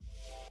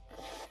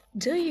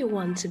Do you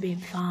want to be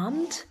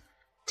informed?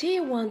 Do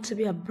you want to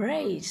be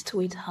abreast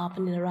with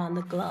happening around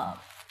the globe?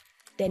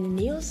 Then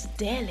News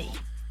Daily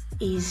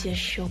is your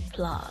show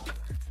plug.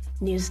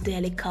 News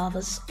Daily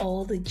covers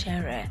all the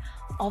genre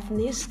of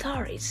news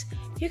stories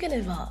you can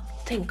ever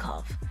think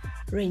of,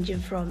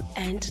 ranging from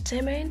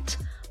entertainment,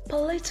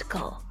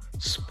 political,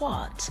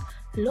 sports,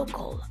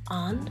 local,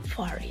 and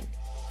foreign,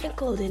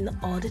 including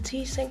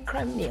oddities and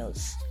crime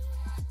news.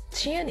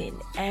 Tune in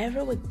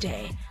every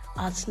weekday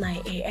at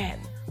 9 a.m.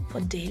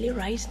 for daily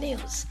Rise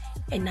News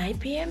and 9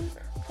 p.m.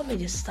 for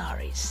major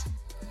stories.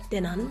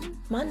 Then on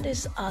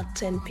Mondays at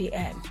 10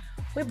 p.m.,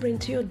 we bring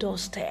to your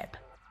doorstep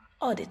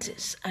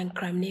oddities and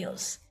crime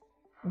news.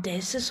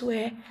 This is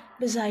where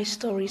bizarre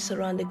stories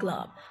around the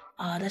globe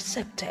are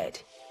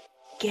dissected.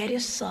 Get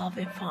yourself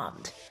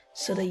informed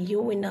so that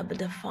you will not be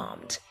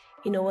deformed.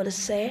 You know what I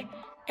say?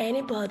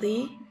 Anyone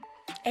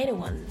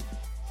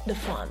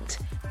deformed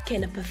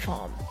cannot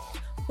perform.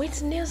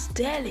 With News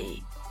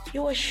Daily,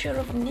 you are sure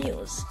of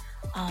news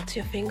at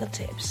your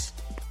fingertips.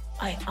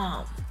 I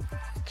am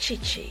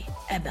Chichi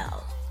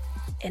Ebel,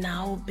 and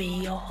I will be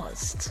your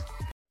host.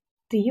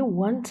 Do you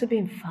want to be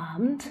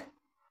informed?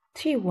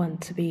 Do you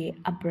want to be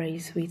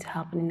abreast with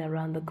happening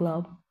around the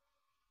globe?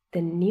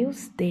 The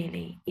News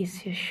Daily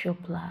is your show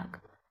plug.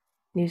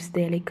 News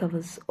Daily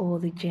covers all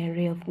the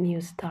genre of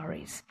news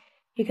stories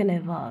you can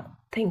ever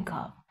think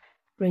of,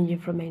 ranging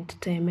from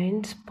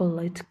entertainment,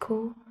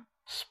 political,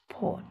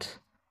 sport,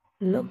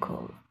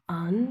 local,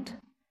 and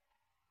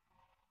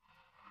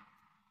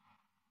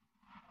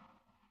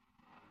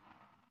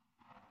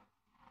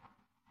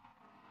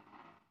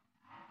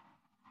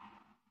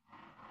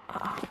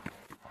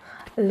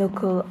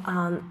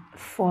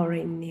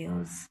foreign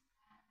news,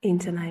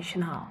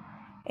 international,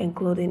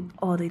 including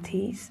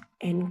oddities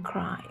and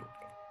crime.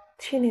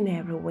 Tune in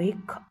every weekday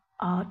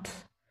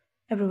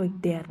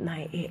at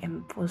 9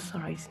 a.m. for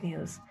Sunrise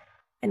News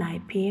and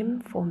 9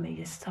 p.m. for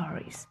major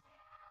stories.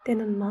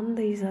 Then on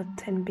Mondays at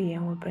 10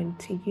 p.m. we'll bring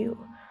to you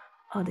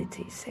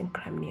oddities and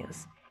crime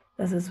news.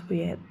 This is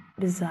where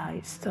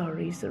bizarre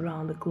stories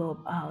around the globe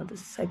are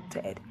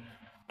dissected.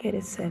 Get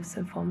yourself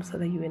informed so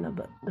that you will not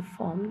be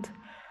deformed.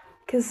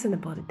 Because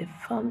anybody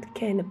deformed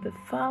cannot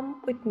perform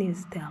with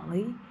News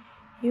Daily.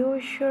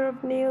 You're sure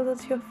of news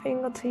at your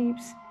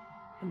fingertips.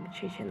 I'm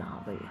Chichi and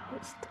I'll be your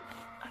host.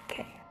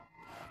 Okay.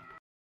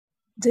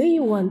 Do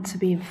you want to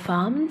be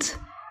informed?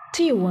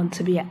 Do you want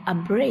to be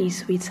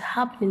abreast with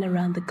happening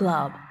around the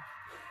globe?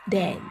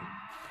 Then,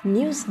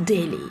 News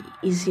Daily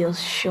is your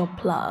show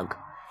plug.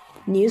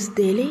 News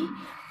Daily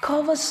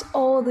covers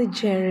all the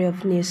genre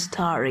of news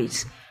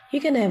stories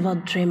you can ever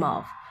dream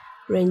of,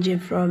 ranging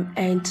from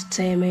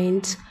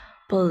entertainment,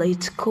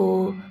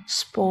 political,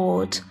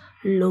 sport,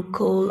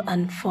 local,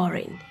 and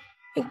foreign,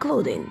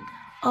 including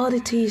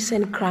oddities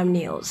and crime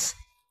news.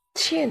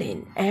 Tune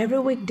in every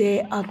weekday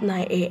at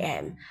 9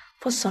 a.m.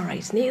 for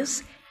Sunrise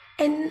News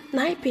and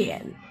 9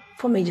 p.m.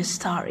 for major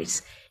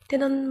stories.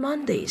 Then on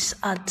Mondays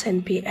at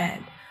 10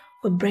 p.m.,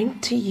 we bring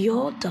to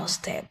your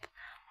doorstep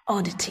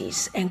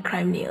oddities and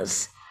crime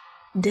news.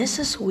 This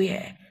is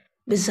where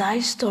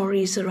bizarre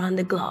stories around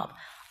the globe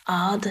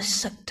are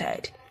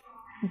dissected.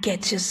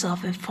 Get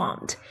yourself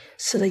informed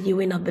so that you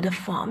will not be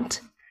deformed.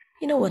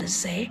 You know what I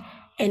say?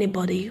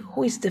 Anybody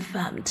who is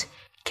deformed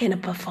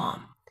cannot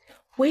perform.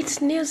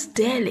 With News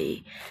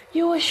Daily,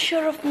 you are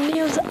sure of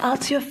news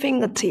at your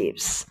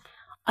fingertips.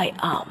 I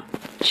am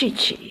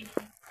Chichi,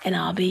 and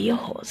I'll be your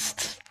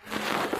host.